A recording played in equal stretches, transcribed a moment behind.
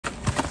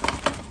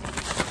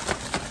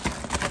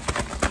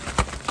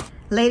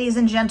Ladies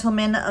and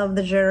gentlemen of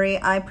the jury,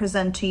 I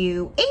present to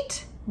you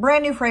 8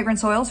 brand new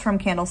fragrance oils from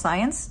Candle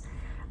Science.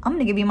 I'm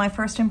gonna give you my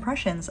first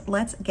impressions.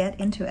 Let's get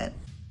into it.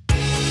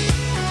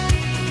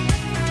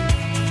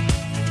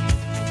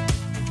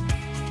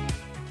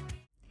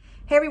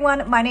 Hey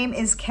everyone, my name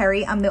is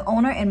Kerry. I'm the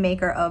owner and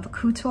maker of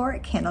Couture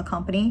Candle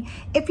Company.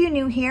 If you're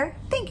new here,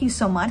 thank you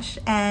so much.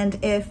 And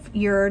if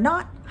you're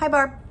not, hi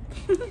Barb.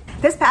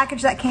 This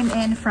package that came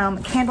in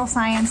from Candle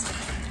Science,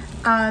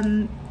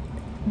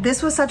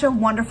 this was such a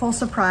wonderful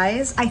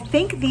surprise. I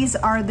think these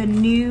are the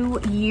new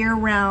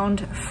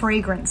year-round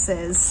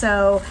fragrances.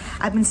 So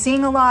I've been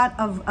seeing a lot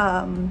of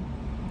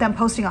them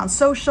posting on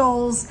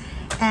socials,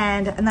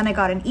 and then I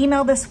got an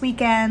email this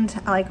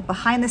weekend, like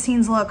behind the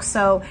scenes look.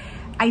 So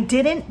I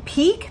didn't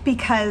peek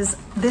because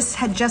this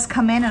had just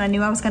come in and I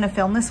knew I was gonna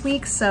film this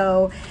week.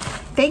 So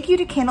thank you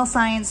to Candle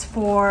Science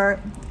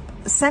for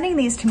sending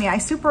these to me. I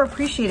super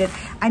appreciate it.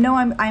 I know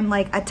I'm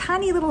like a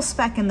tiny little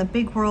speck in the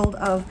big world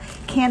of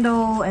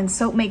candle and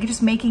soap making,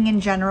 just making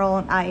in general.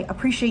 And I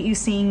appreciate you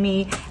seeing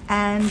me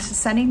and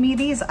sending me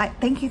these.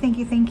 Thank you, thank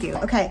you, thank you.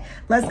 Okay,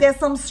 let's get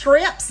some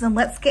strips and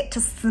let's get to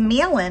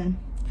smelling.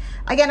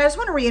 Again, I just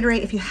want to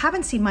reiterate, if you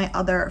haven't seen my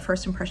other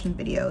first impression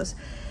videos,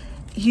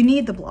 you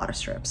need the blotter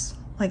strips,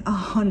 like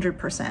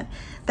 100%.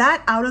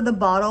 That out of the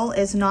bottle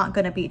is not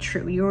going to be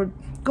true. You're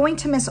going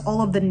to miss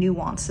all of the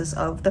nuances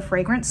of the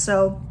fragrance.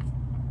 So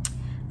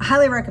I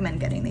highly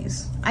recommend getting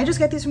these. I just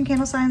get these from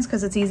Candle Science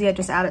because it's easy. I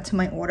just add it to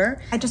my order.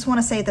 I just want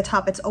to say at the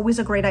top, it's always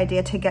a great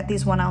idea to get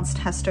these 1 ounce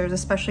testers,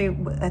 especially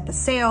at the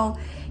sale.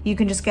 You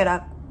can just get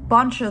a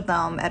bunch of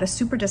them at a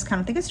super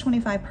discount. I think it's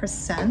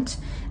 25%.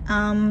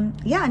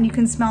 Yeah, and you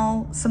can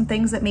smell some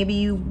things that maybe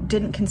you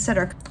didn't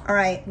consider. All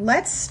right,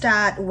 let's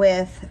start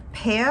with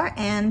pear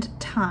and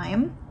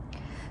thyme,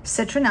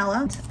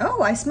 citronella.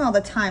 Oh, I smell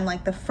the thyme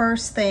like the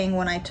first thing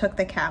when I took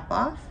the cap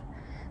off.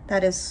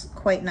 That is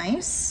quite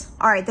nice.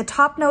 All right, the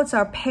top notes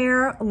are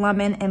pear,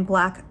 lemon, and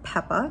black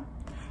pepper.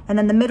 And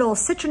then the middle,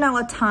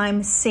 citronella,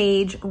 thyme,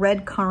 sage,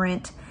 red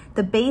currant.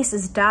 The base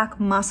is dark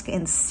musk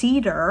and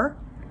cedar.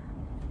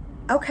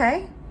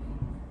 Okay.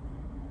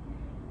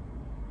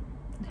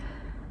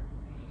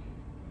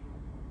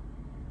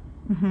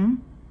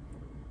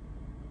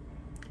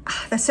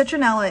 The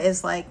citronella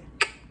is like,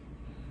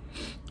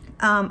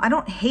 I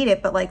don't hate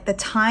it, but like the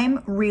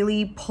thyme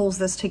really pulls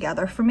this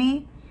together for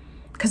me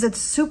because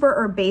it's super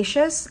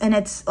herbaceous and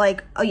it's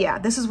like, oh yeah,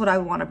 this is what I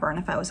would want to burn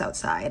if I was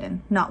outside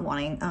and not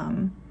wanting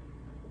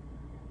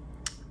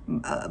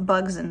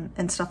bugs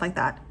and stuff like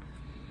that.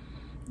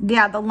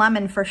 Yeah, the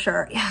lemon for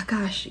sure. Yeah,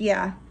 gosh,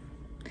 yeah.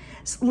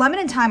 Lemon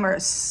and thyme are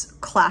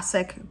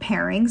classic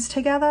pairings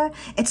together.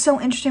 It's so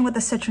interesting with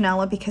the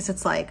citronella because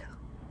it's like,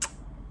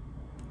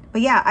 but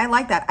yeah, I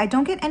like that. I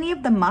don't get any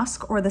of the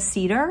musk or the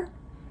cedar.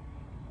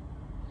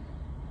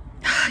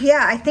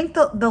 Yeah, I think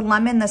the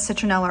lemon, the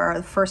citronella are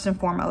the first and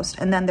foremost.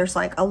 And then there's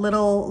like a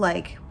little,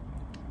 like,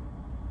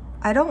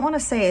 I don't want to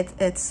say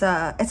it's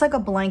like a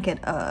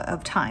blanket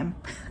of thyme.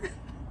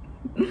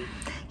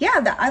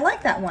 Yeah, I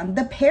like that one.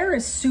 The pear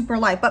is super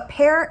light, but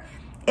pear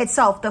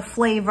itself, the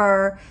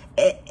flavor,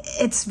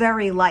 it's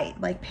very light.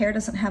 Like pear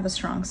doesn't have a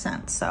strong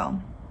scent,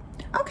 so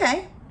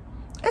okay,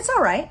 it's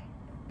all right.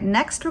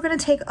 Next, we're gonna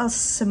take a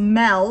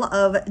smell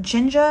of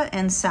ginger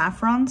and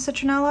saffron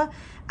citronella.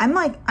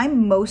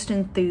 I'm most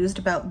enthused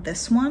about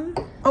this one.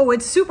 Oh,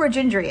 it's super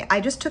gingery. I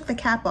just took the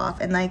cap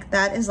off and like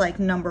that is like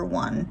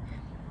 #1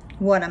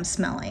 what I'm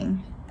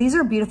smelling. These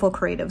are beautiful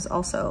creatives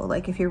also,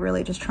 like if you're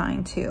really just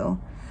trying to. All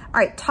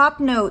right, top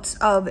notes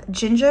of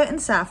ginger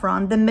and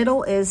saffron. The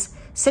middle is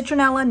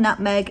citronella,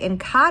 nutmeg, and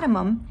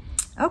cardamom.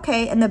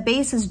 Okay, and the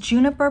base is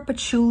juniper,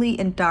 patchouli,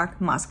 and dark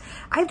musk.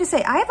 I have to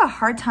say, I have a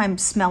hard time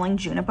smelling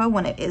juniper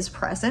when it is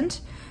present.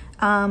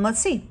 Let's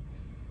see.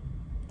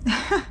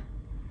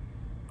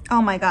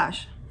 Oh my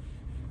gosh.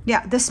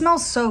 Yeah, this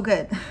smells so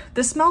good.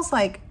 This smells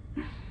like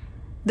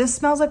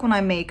when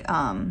I make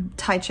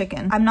Thai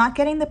chicken. I'm not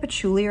getting the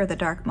patchouli or the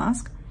dark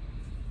musk.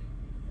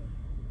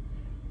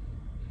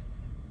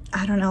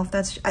 I don't know if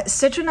that's,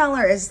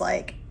 citronella is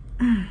like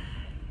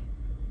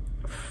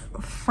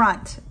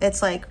front.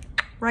 It's like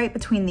right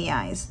between the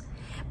eyes.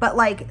 But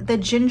like the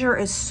ginger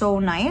is so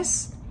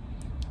nice.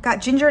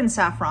 Got ginger and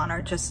saffron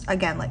are just,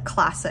 again, like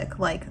classic,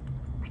 like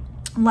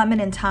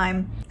lemon and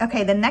thyme.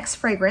 Okay, the next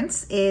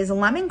fragrance is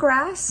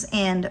lemongrass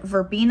and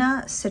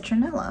verbena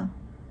citronella.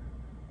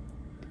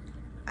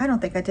 I don't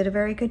think I did a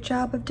very good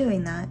job of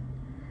doing that.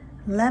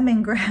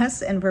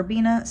 Lemongrass and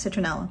verbena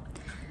citronella.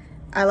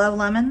 I love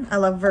lemon, I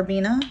love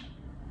verbena,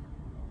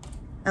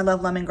 I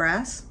love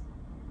lemongrass.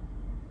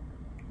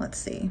 Let's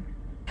see.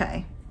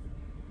 Okay.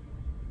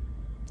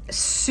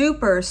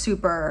 Super,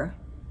 super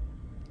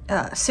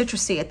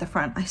citrusy at the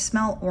front. I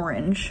smell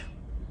orange.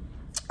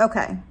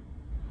 Okay.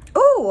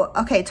 Oh,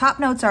 okay. Top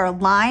notes are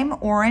lime,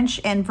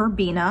 orange, and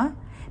verbena.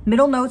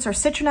 Middle notes are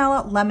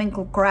citronella,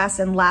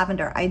 lemongrass, and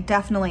lavender. I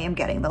definitely am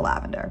getting the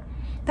lavender.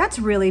 That's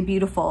really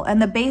beautiful.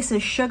 And the base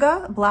is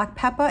sugar, black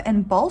pepper,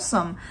 and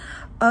balsam.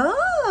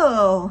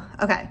 Oh,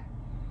 okay.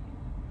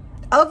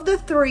 Of the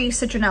 3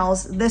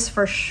 citronellas, this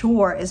for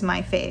sure is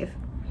my fave.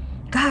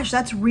 Gosh,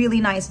 that's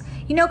really nice.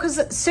 You know, because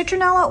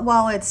citronella,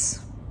 while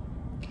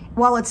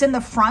it's in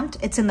the front,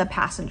 it's in the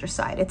passenger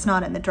side. It's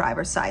not in the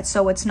driver's side.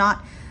 So it's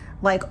not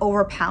like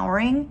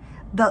overpowering.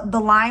 The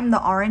lime,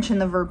 the orange, and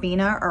the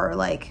verbena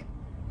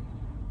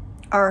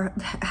are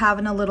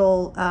having a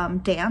little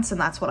dance,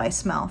 and that's what I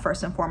smell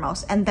first and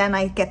foremost. And then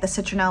I get the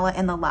citronella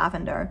and the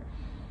lavender.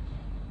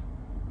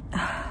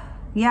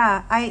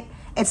 Yeah,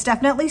 it's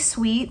definitely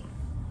sweet.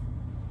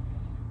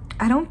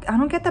 I don't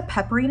get the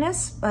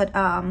pepperiness, but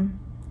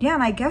yeah,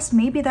 and I guess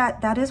maybe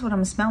that is what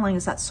I'm smelling,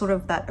 is that sort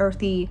of that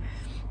earthy,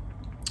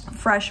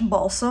 fresh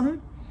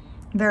balsam.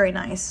 Very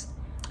nice.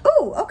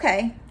 Ooh,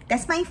 okay.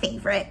 That's my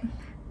favorite.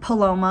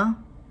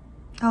 Paloma.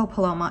 Oh,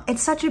 Paloma.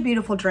 It's such a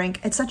beautiful drink.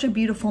 It's such a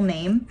beautiful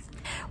name.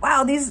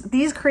 Wow, these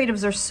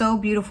creatives are so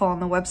beautiful on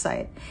the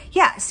website.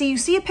 Yeah, so you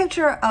see a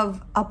picture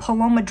of a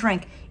Paloma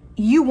drink.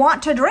 You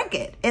want to drink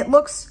it. It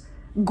looks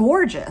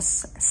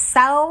gorgeous.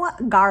 So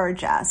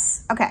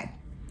gorgeous. Okay,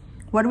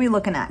 what are we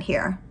looking at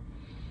here?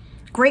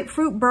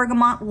 Grapefruit,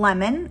 bergamot,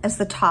 lemon is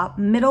the top.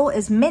 Middle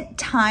is mint,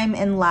 thyme,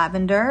 and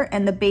lavender.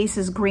 And the base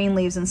is green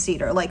leaves and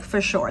cedar. Like, for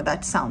sure,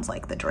 that sounds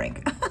like the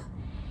drink.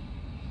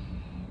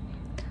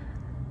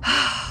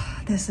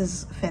 This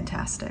is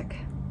fantastic.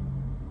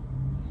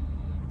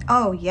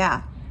 Oh,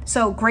 yeah.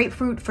 So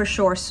grapefruit for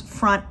sure,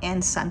 front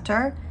and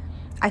center.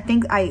 I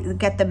think I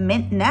get the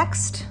mint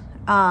next.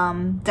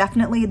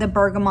 Definitely the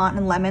bergamot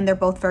and lemon. They're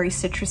both very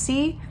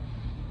citrusy.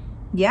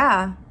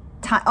 Yeah.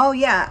 Oh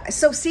yeah,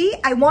 so see,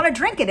 I want to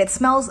drink it. It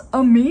smells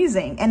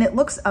amazing and it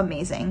looks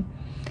amazing.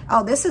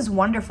 Oh, this is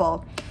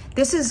wonderful.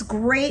 This is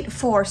great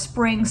for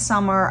spring,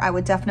 summer, I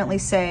would definitely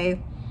say.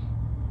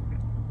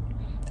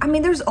 I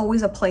mean, there's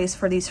always a place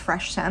for these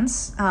fresh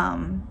scents.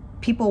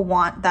 People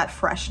want that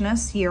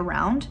freshness year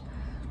round.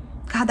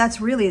 God, that's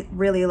really,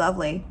 really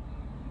lovely.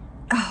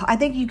 Oh, I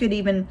think you could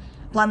even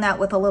blend that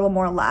with a little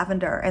more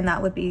lavender and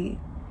that would be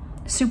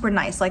super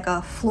nice, like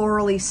a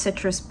florally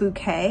citrus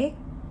bouquet.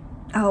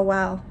 Oh,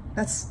 wow.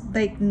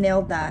 They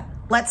nailed that.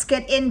 Let's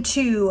get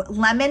into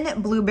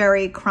lemon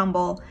blueberry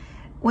crumble.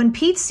 When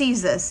Pete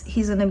sees this,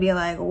 he's gonna be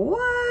like,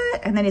 what?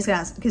 And then he's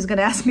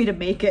gonna ask me to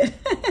make it.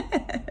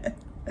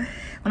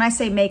 When I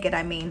say make it,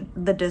 I mean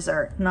the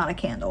dessert, not a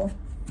candle.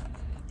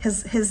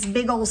 His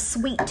big old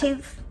sweet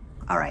tooth.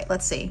 All right,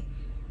 let's see.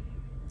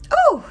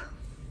 Oh,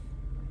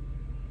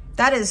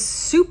 that is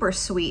super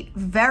sweet.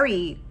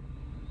 Very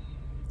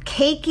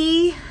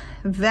cakey,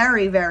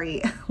 very,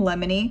 very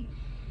lemony.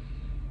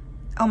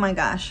 Oh my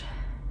gosh.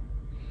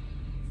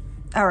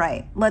 All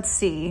right, let's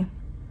see.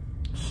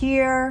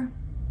 Here,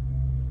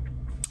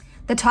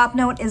 the top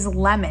note is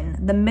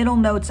lemon. The middle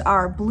notes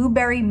are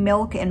blueberry,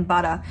 milk, and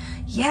butter.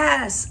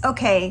 Yes,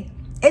 okay.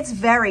 It's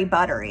very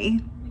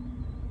buttery.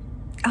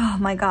 Oh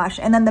my gosh.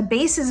 And then the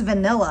base is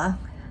vanilla.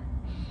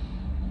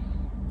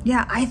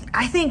 Yeah,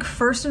 I think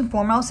first and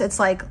foremost, it's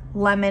like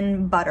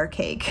lemon butter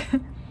cake.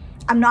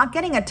 I'm not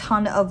getting a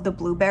ton of the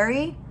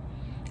blueberry.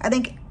 I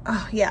think,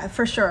 oh yeah,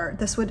 for sure.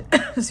 This would,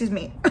 excuse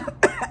me.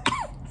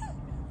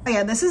 Oh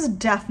yeah, this is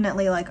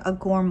definitely like a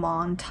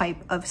gourmand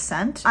type of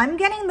scent. I'm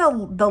getting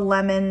the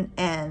lemon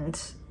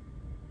and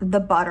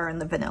the butter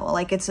and the vanilla.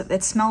 Like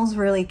it smells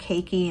really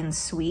cakey and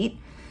sweet.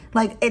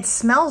 Like it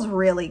smells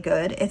really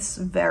good. It's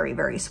very,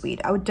 very sweet.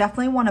 I would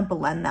definitely want to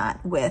blend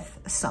that with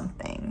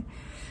something.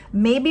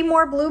 Maybe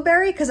more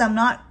blueberry, because I'm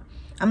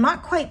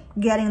not quite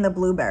getting the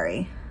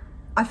blueberry.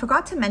 I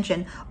forgot to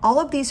mention, all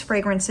of these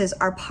fragrances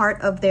are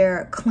part of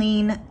their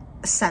clean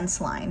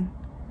scents line.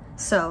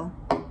 So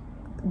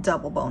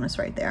double bonus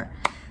right there.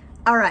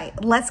 All right,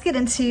 let's get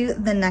into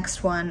the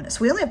next one.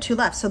 So we only have 2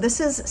 left. So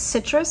this is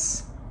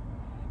citrus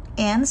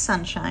and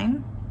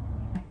sunshine.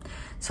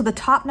 So the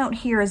top note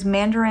here is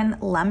mandarin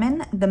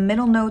lemon. The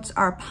middle notes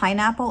are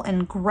pineapple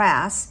and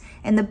grass.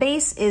 And the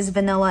base is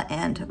vanilla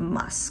and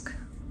musk.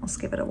 Let's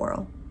give it a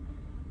whirl.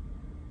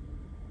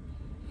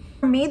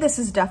 For me, this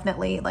is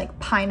definitely like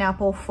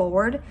pineapple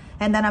forward.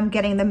 And then I'm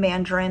getting the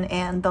mandarin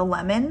and the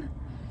lemon.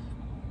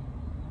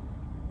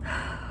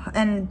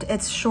 And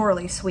it's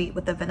surely sweet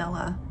with the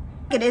vanilla.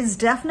 It is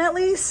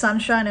definitely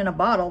sunshine in a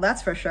bottle,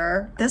 that's for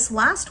sure. This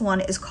last one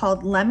is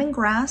called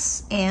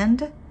lemongrass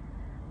and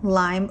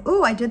lime.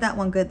 Ooh, I did that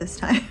one good this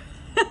time.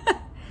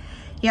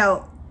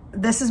 Yo,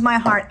 this is my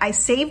heart. I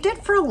saved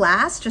it for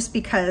last just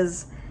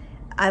because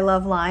I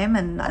love lime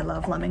and I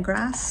love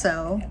lemongrass.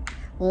 So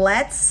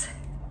let's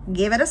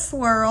give it a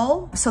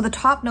swirl. So the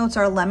top notes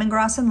are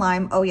lemongrass and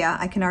lime. Oh yeah,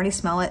 I can already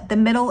smell it. The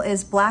middle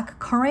is black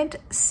currant,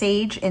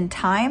 sage, and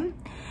thyme.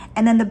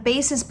 And then the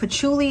base is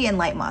patchouli and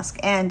light musk.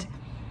 And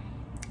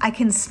I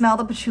can smell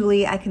the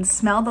patchouli. I can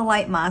smell the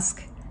light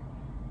musk.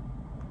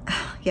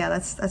 Yeah,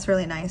 that's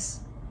really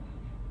nice.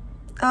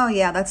 Oh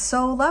yeah, that's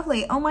so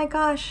lovely. Oh my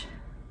gosh.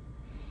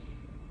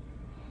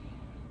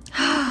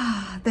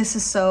 This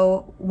is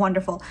so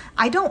wonderful.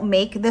 I don't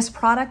make this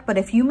product, but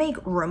if you make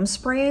room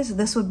sprays,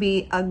 this would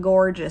be a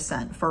gorgeous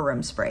scent for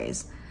room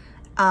sprays.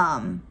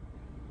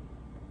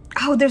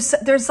 Oh,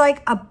 there's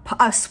like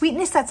a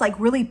sweetness that's like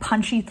really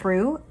punching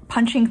through.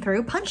 I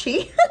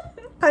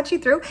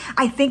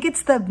think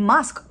it's the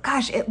musk.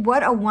 Gosh,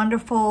 what a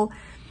wonderful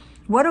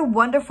What a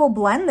wonderful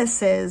blend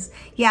this is.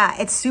 Yeah,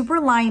 it's super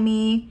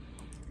limey,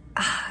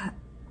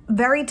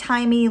 very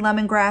thymy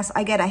lemongrass.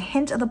 I get a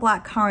hint of the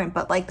black currant,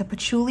 but like the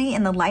patchouli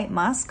and the light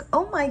musk.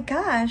 Oh my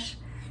gosh.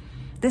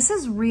 This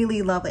is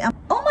really lovely.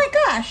 Oh my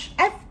gosh,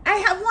 I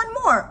have one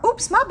more.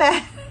 Oops, my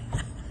bad.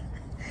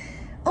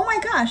 Oh my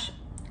gosh,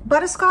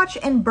 butterscotch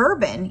and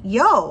bourbon.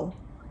 Yo,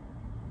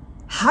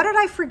 how did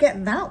I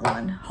forget that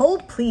one?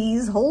 Hold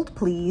please, hold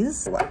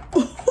please.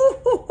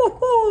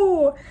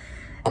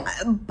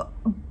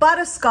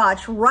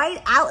 Butterscotch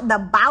right out the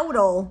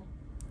bottle.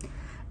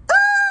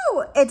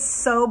 Ooh, it's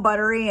so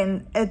buttery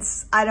and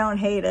I don't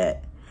hate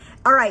it.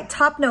 All right,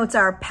 top notes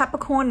are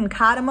peppercorn and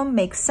cardamom,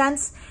 makes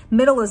sense.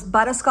 Middle is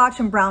butterscotch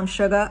and brown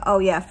sugar. Oh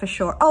yeah, for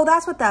sure. Oh,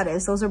 that's what that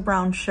is. Those are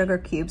brown sugar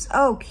cubes.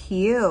 Oh,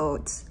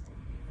 cute.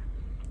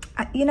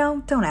 You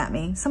know, don't at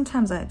me.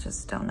 Sometimes I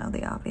just don't know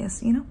the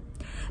obvious, you know?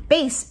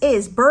 Base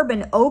is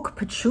bourbon oak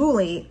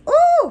patchouli.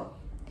 Ooh!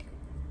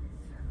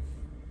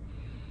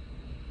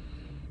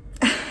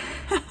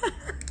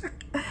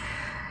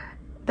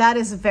 That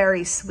is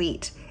very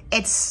sweet.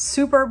 It's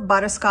super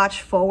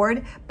butterscotch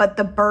forward, but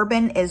the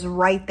bourbon is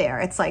right there.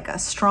 It's like a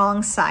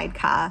strong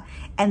sidecar.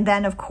 And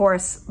then of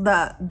course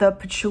the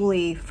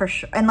patchouli for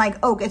sure. And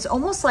like oak, it's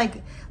almost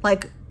like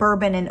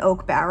bourbon and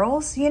oak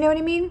barrels. You know what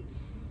I mean?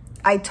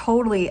 I'm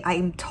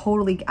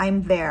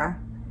there.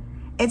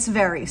 It's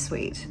very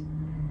sweet.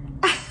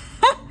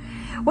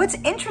 What's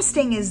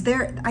interesting is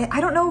I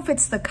don't know if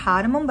it's the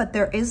cardamom, but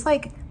there is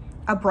like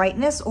a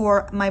brightness,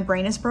 or my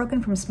brain is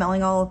broken from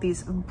smelling all of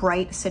these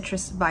bright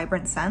citrus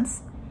vibrant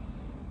scents.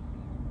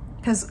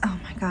 Because, oh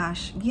my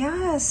gosh,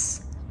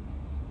 yes.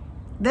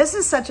 This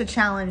is such a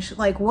challenge.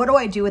 Like, what do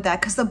I do with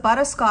that? Because the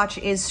butterscotch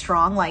is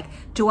strong. Like,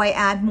 do I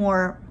add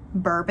more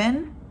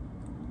bourbon?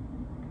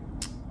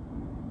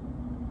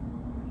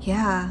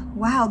 Yeah,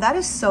 wow, that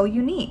is so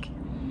unique.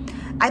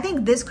 I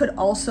think this could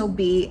also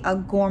be a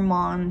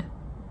gourmand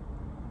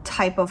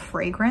type of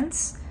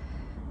fragrance.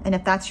 And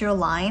if that's your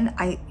line,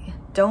 I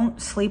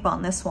don't sleep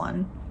on this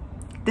one.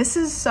 This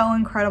is so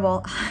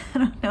incredible. I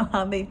don't know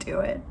how they do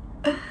it.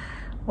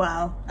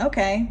 Wow,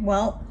 okay,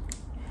 well,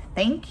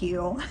 thank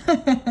you.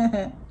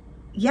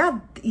 Yeah,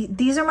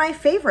 these are my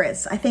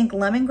favorites. I think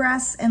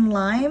lemongrass and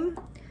lime,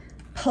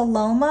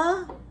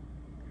 Paloma,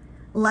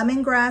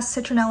 lemongrass,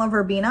 citronella,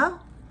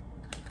 verbena.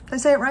 Did I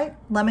say it right?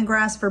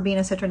 Lemongrass,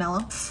 verbena,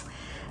 citronella.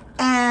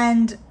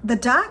 And the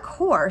dark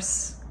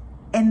horse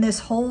in this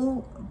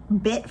whole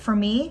bit for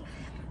me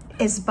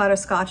is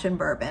butterscotch and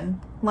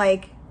bourbon.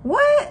 Like,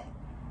 what?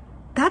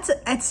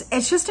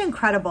 It's just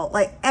incredible.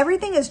 Like,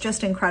 everything is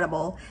just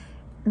incredible.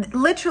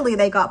 Literally,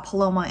 they got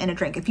Paloma in a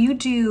drink. If you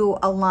do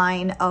a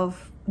line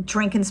of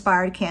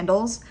drink-inspired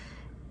candles,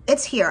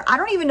 it's here. I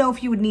don't even know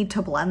if you would need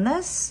to blend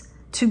this,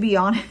 to be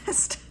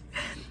honest.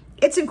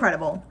 It's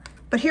incredible,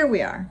 but here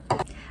we are.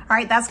 All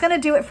right, that's gonna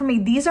do it for me.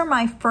 These are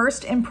my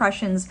first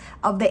impressions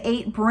of the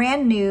 8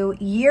 brand new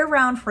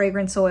year-round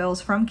fragrance oils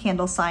from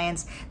Candle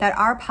Science that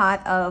are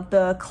part of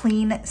the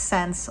Clean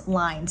Scents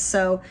line.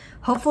 So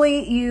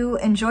hopefully you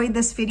enjoyed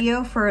this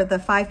video. For the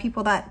 5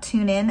 people that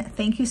tune in,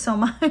 thank you so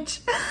much.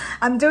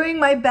 I'm doing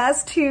my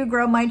best to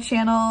grow my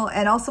channel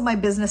and also my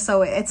business,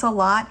 so it's a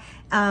lot.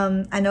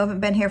 I know I haven't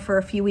been here for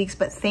a few weeks,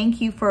 but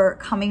thank you for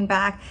coming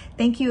back.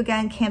 Thank you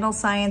again, Candle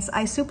Science.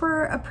 I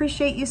super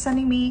appreciate you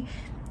sending me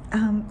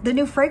the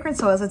new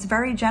fragrance oils. It's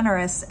very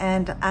generous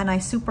and I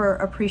super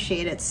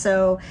appreciate it.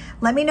 So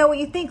let me know what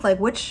you think. Like,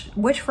 which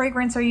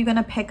fragrance are you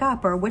gonna pick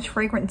up, or which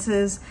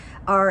fragrances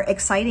are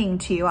exciting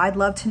to you? I'd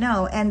love to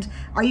know. And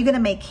are you gonna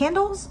make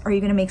candles? Or are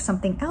you gonna make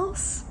something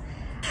else?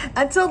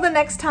 Until the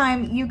next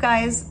time, you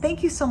guys,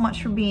 thank you so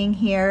much for being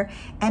here.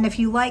 And if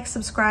you like,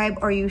 subscribe,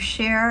 or you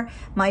share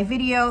my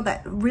video,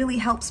 that really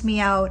helps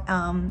me out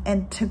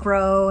and to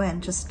grow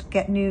and just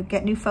get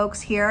new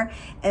folks here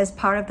as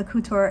part of the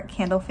Couture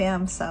Candle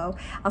fam. So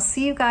I'll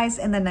see you guys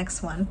in the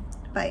next one.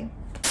 Bye.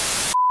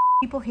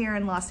 People here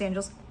in Los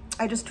Angeles,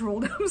 I just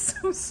drooled. I'm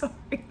so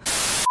sorry.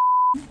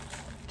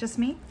 Just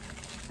me?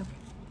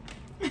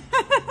 Okay.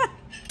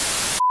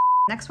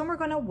 Next one we're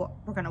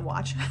gonna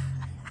watch.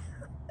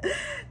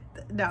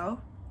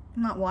 No,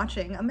 I'm not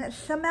watching. I'm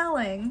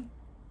smelling.